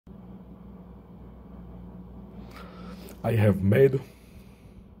I have made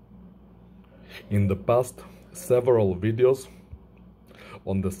in the past several videos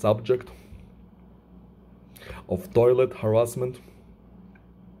on the subject of toilet harassment,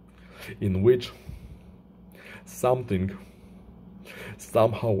 in which something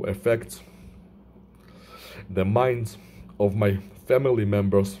somehow affects the minds of my family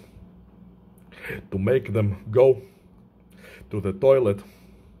members to make them go to the toilet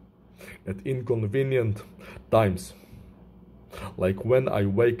at inconvenient times, like when I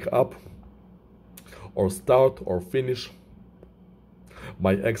wake up or start or finish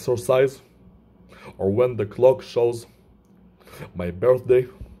my exercise, or when the clock shows my birthday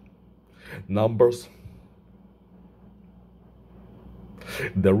numbers.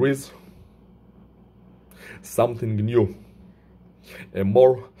 There is something new, a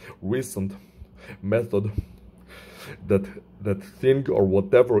more recent method that thing or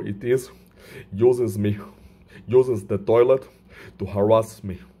whatever it is uses the toilet to harass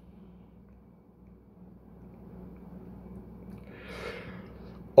me.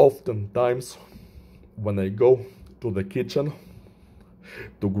 Oftentimes, when I go to the kitchen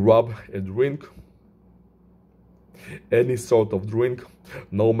to grab a drink, any sort of drink,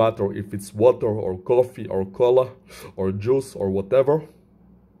 no matter if it's water or coffee or cola or juice or whatever,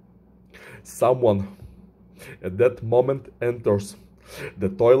 someone at that moment enters the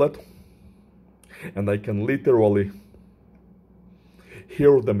toilet, and I can literally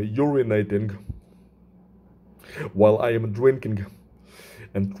hear them urinating while I am drinking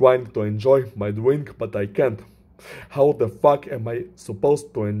and trying to enjoy my drink, but I can't. How the fuck am I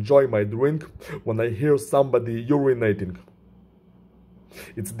supposed to enjoy my drink when I hear somebody urinating?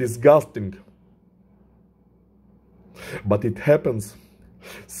 It's disgusting. But it happens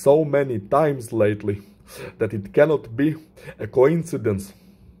so many times lately that it cannot be a coincidence.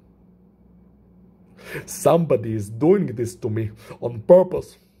 Somebody is doing this to me on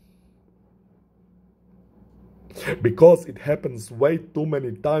purpose. Because it happens way too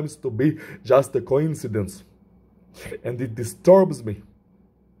many times to be just a coincidence. And it disturbs me.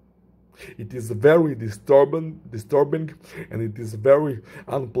 It is very disturbing, and it is very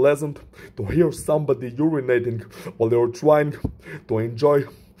unpleasant to hear somebody urinating while they're trying to enjoy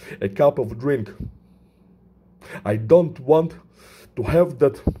a cup of drink. I don't want to have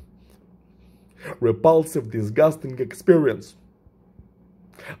that repulsive, disgusting experience.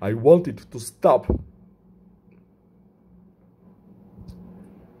 I want it to stop.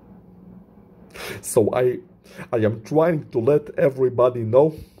 So I am trying to let everybody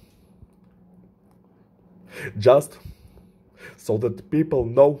know, just so that people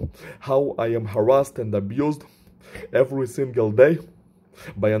know how I am harassed and abused every single day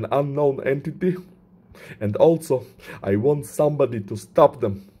by an unknown entity. And also, I want somebody to stop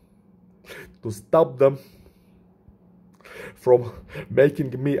them from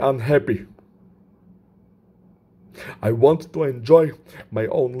making me unhappy. I want to enjoy my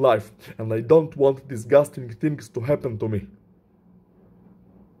own life, and I don't want disgusting things to happen to me.